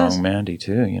 strong Mandy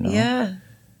too. You know. Yeah.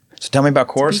 So tell me about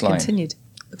Chorus Line. Continued.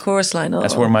 The Chorus Line.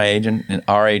 That's where my agent and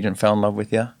our agent fell in love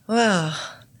with you. Well,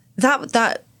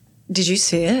 that did you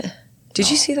see it?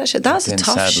 Did you see that show? That was a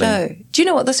tough show. Do you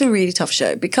know what? That's a really tough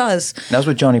show because that was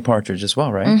with Johnny Partridge as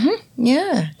well, right? Mm-hmm.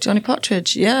 Yeah, Johnny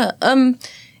Partridge. Yeah,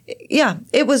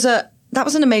 It was that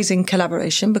was an amazing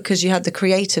collaboration because you had the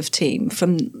creative team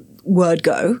from word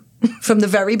go. From the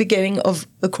very beginning of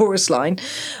the chorus line,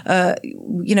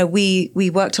 we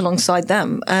worked alongside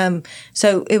them.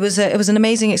 So it was an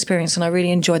amazing experience, and I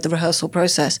really enjoyed the rehearsal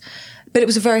process. But it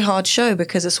was a very hard show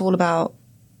because it's all a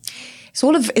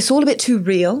bit too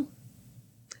real.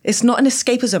 It's not an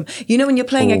escapism. When you're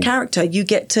playing a character, you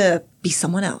get to be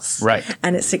someone else. Right.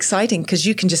 And it's exciting because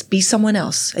you can just be someone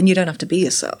else and you don't have to be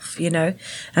yourself,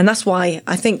 And that's why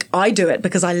I think I do it,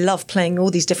 because I love playing all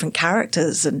these different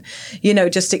characters and,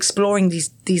 just exploring these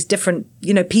different,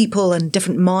 people and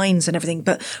different minds and everything.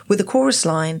 But with the chorus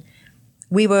line,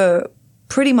 we were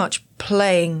pretty much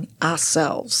playing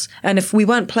ourselves. And if we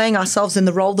weren't playing ourselves in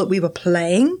the role that we were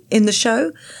playing in the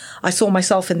show, I saw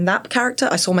myself in that character,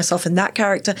 I saw myself in that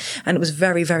character, and it was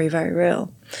very, very, very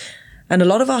real. And a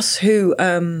lot of us who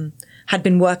had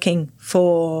been working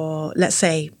for, let's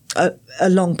say, a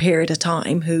long period of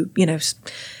time, who,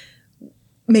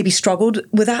 maybe struggled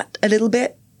with that a little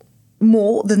bit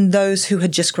more than those who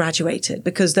had just graduated,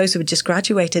 because those who had just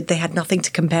graduated, they had nothing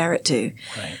to compare it to.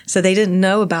 Right. So they didn't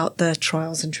know about the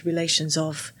trials and tribulations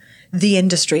of the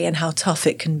industry and how tough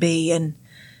it can be, and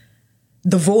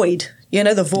the void,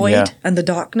 and the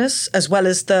darkness, as well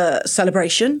as the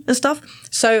celebration and stuff.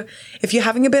 So if you're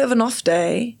having a bit of an off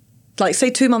day, like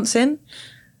say 2 months in,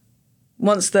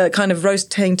 once the kind of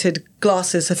rose-tainted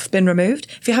glasses have been removed,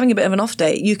 if you're having a bit of an off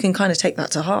day, you can kind of take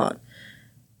that to heart.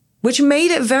 Which made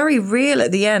it very real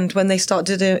at the end when they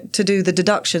started to do the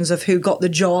deductions of who got the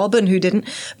job and who didn't.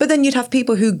 But then you'd have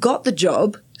people who got the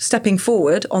job stepping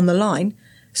forward on the line,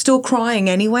 still crying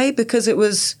anyway, because it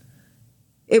was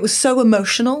so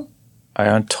emotional. I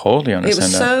totally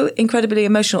understand that. It was so incredibly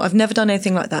emotional. I've never done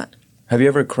anything like that. Have you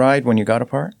ever cried when you got a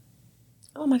part?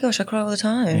 Oh my gosh, I cry all the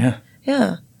time. Yeah.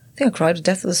 Yeah. I think I cried with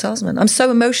Death of the Salesman. I'm so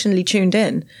emotionally tuned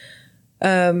in.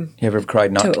 You ever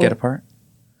cried not to get a part?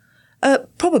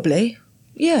 Probably.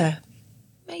 Yeah.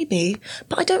 Maybe.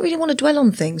 But I don't really want to dwell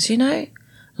on things, No,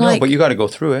 but you got to go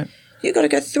through it. You got to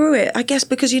go through it, I guess,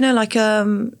 because, you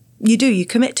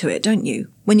commit to it, don't you?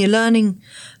 When you're learning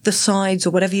the sides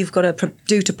or whatever you've got to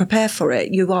do to prepare for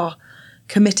it, you are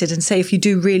committed, and say if you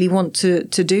do really want to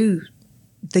do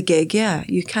the gig,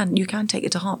 you can take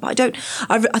it to heart. But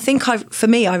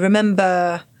I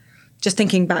remember just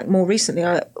thinking back more recently,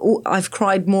 I've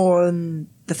cried more on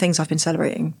the things I've been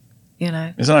celebrating,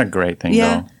 Isn't that a great thing,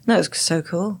 Yeah. though? No, it's so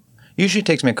cool. Usually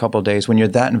takes me a couple of days when you're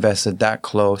that invested, that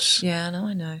close. Yeah, no,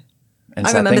 I know. And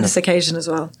I remember this occasion as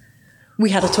well. We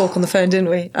had a talk on the phone, didn't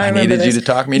we? I needed you to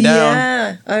talk me down.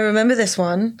 Yeah, I remember this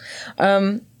one.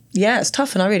 It's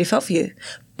tough, and I really felt for you.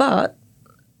 But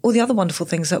all the other wonderful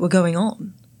things that were going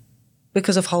on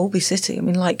because of Holby City, I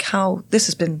mean, like how this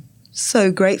has been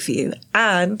so great for you.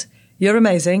 And you're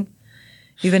amazing.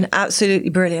 You've been absolutely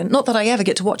brilliant. Not that I ever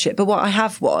get to watch it, but what I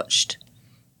have watched,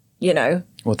 Well,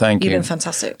 thank you. You've been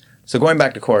fantastic. So going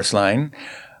back to Chorus Line,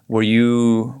 were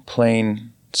you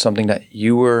playing something that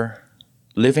you were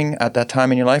living at that time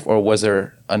in your life, or was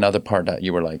there another part that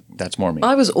you were like, that's more me?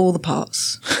 I was all the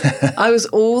parts.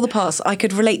 I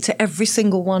could relate to every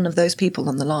single one of those people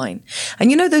on the line.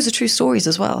 And those are true stories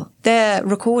as well. They're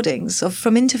recordings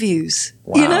from interviews.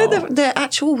 Wow. They're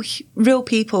actual real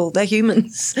people. They're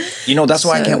humans. That's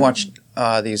why I can't watch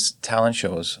these talent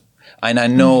shows. And I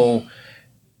know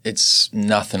it's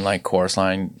nothing like Chorus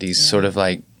Line, these sort of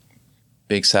like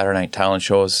big Saturday night talent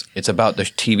shows. It's about the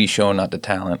TV show, not the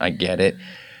talent. I get it.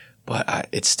 But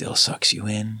it still sucks you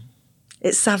in.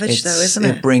 It's savage, though, isn't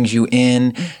it? It brings you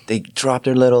in. They drop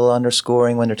their little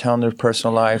underscoring when they're telling their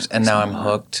personal lives, and now I'm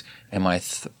hooked, and my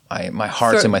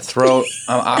heart's in my throat.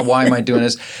 Why am I doing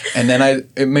this? And then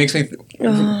it makes me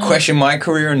question my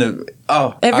career and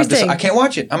everything. I can't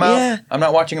watch it. I'm out. Yeah. I'm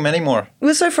not watching them anymore.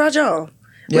 We're so fragile.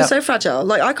 Yeah. We're so fragile.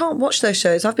 Like, I can't watch those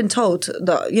shows. I've been told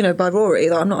that, by Rory,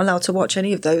 that I'm not allowed to watch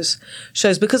any of those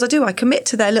shows because I do. I commit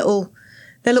to their little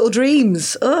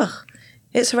dreams. Ugh.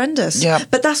 It's horrendous. Yeah.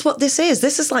 But that's what this is.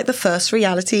 This is like the first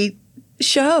reality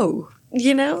show,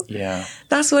 Yeah.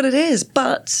 That's what it is.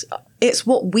 But it's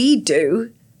what we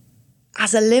do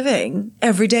as a living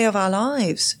every day of our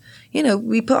lives.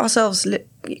 We put ourselves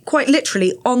quite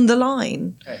literally on the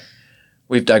line. Okay.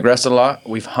 We've digressed a lot.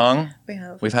 We've hung. We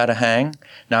have. We've had a hang.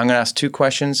 Now I'm going to ask 2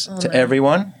 questions to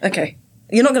everyone. Okay.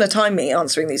 You're not going to time me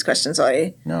answering these questions, are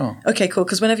you? No. Okay, cool.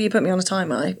 Because whenever you put me on a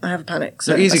timer, I have a panic.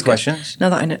 So They're easy that's good. questions. Now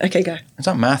that I know. Okay, go. It's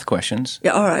not math questions.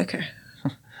 Yeah, all right, okay.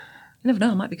 You never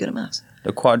know. I might be good at maths.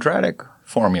 The quadratic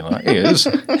formula is...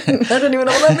 I don't even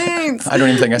know what that means. I don't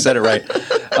even think I said it right.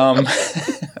 I'll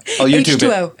YouTube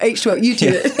it. H2O.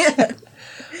 YouTube it. Yeah.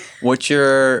 What's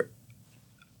your...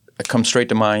 It comes straight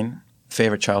to mind.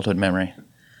 Favorite childhood memory?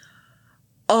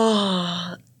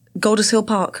 Oh, Golders Hill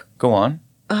Park. Go on.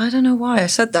 I don't know why I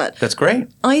said that. That's great.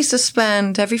 I used to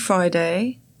spend every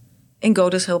Friday in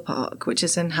Golders Hill Park, which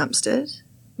is in Hampstead,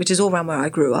 which is all around where I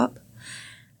grew up.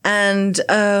 And,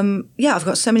 I've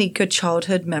got so many good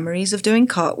childhood memories of doing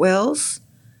cartwheels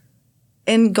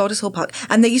in Golders Hill Park.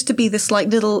 And there used to be this like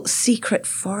little secret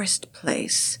forest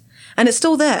place. And it's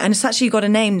still there. And it's actually got a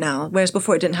name now, whereas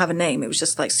before it didn't have a name. It was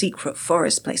just like secret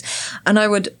forest place. And I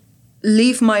would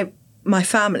leave my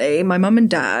family, my mum and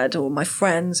dad, or my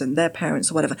friends and their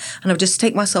parents or whatever, and I would just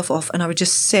take myself off and I would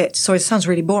just sit. Sorry, it sounds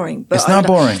really boring. But it's not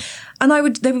boring. And they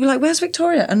would be like, where's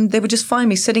Victoria? And they would just find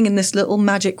me sitting in this little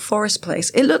magic forest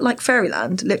place. It looked like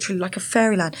fairyland, literally like a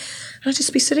fairyland. And I'd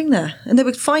just be sitting there. And they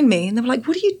would find me and they were like,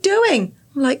 what are you doing?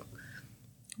 I'm like,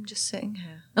 I'm just sitting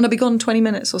here. And I'd be gone 20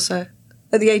 minutes or so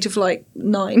at the age of like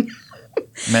 9.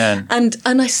 Man. And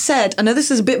I said, I know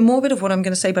this is a bit morbid of what I'm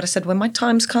going to say, but I said, when my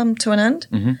time's come to an end,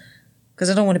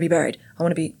 because I don't want to be buried, I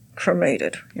want to be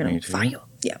cremated, fire.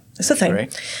 Yeah, it's a thing.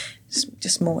 Great. It's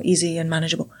just more easy and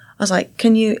manageable. I was like,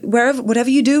 can you, whatever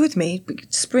you do with me,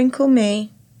 sprinkle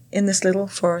me in this little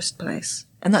forest place.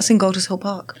 And that's in Golders Hill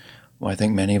Park. Well, I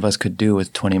think many of us could do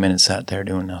with 20 minutes sat there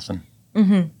doing nothing.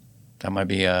 Mm-hmm. That might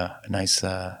be a nice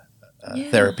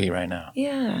therapy right now.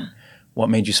 Yeah. What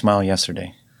made you smile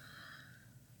yesterday?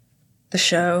 The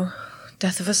show,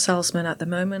 Death of a Salesman. At the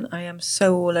moment, I am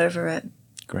so all over it.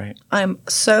 Great. I'm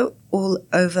so all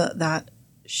over that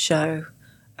show.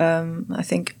 I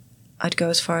think I'd go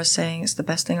as far as saying it's the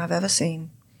best thing I've ever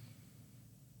seen.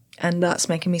 And that's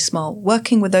making me smile.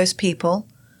 Working with those people,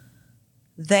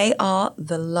 they are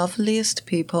the loveliest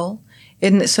people.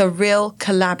 And it's a real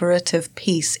collaborative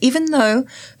piece. Even though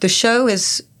the show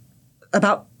is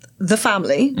about the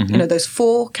family, those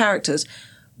 4 characters,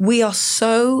 we are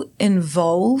so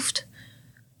involved.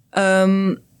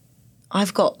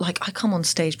 I've got I come on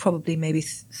stage probably maybe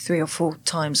 3 or 4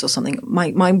 times or something.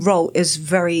 My role is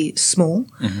very small.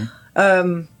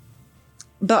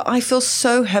 But I feel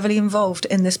so heavily involved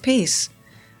in this piece.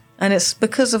 And it's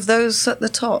because of those at the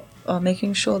top are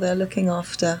making sure they're looking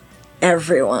after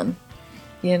everyone,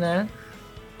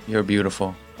 You're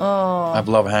beautiful. Oh. I've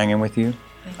loved hanging with you.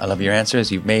 I love your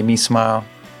answers. You've made me smile.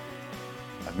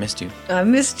 I've missed you. I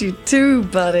missed you too,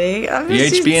 buddy. I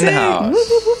missed you BHB in the too. house. Woo,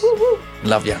 woo, woo, woo, woo.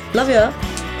 Love ya. Love ya.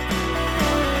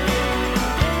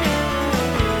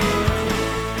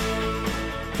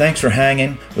 Thanks for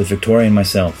hanging with Victoria and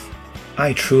myself.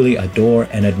 I truly adore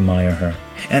and admire her,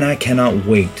 and I cannot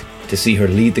wait to see her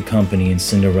lead the company in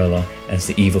Cinderella as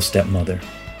the evil stepmother.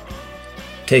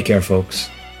 Take care, folks.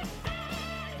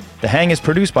 The Hang is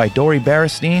produced by Dory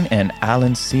Barristine and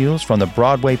Alan Seals from the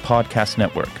Broadway Podcast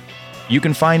Network. You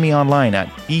can find me online at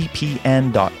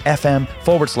bpn.fm/The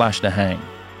Hang.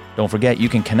 Don't forget, you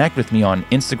can connect with me on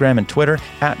Instagram and Twitter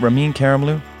at Ramin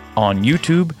Karimloo, on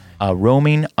YouTube, a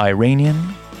roaming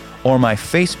Iranian, or my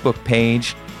Facebook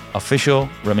page, official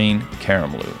Ramin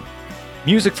Karimloo.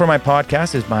 Music for my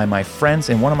podcast is by my friends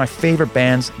in one of my favorite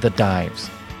bands, The Dives.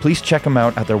 Please check them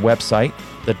out at their website,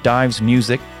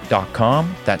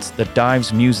 thedivesmusic.com. That's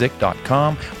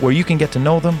thedivesmusic.com, where you can get to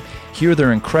know them, hear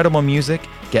their incredible music,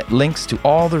 get links to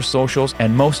all their socials,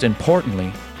 and most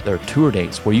importantly, their tour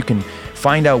dates, where you can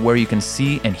find out where you can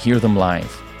see and hear them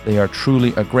live. They are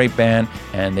truly a great band,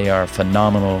 and they are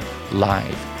phenomenal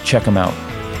live. Check them out.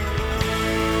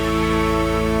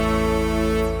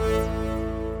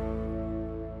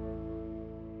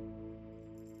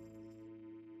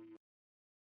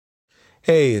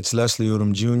 Hey, it's Leslie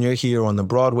Odom Jr. here on the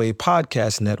Broadway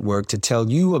Podcast Network to tell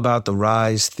you about the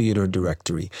Rise Theater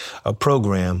Directory, a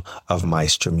program of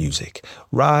Maestro Music.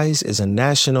 Rise is a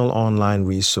national online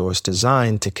resource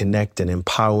designed to connect and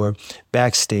empower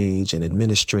backstage and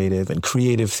administrative and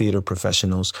creative theater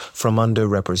professionals from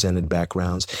underrepresented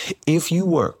backgrounds. If you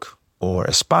work or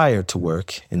aspire to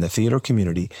work in the theater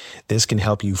community, this can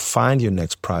help you find your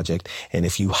next project. And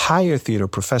if you hire theater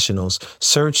professionals,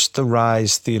 search the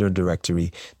Rise Theater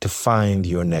Directory to find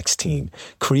your next team.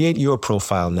 Create your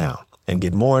profile now and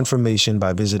get more information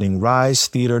by visiting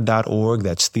risetheater.org.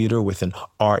 That's theater with an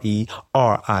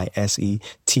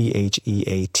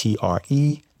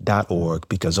RERISETHEATRE.org,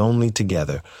 because only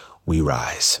together we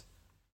rise.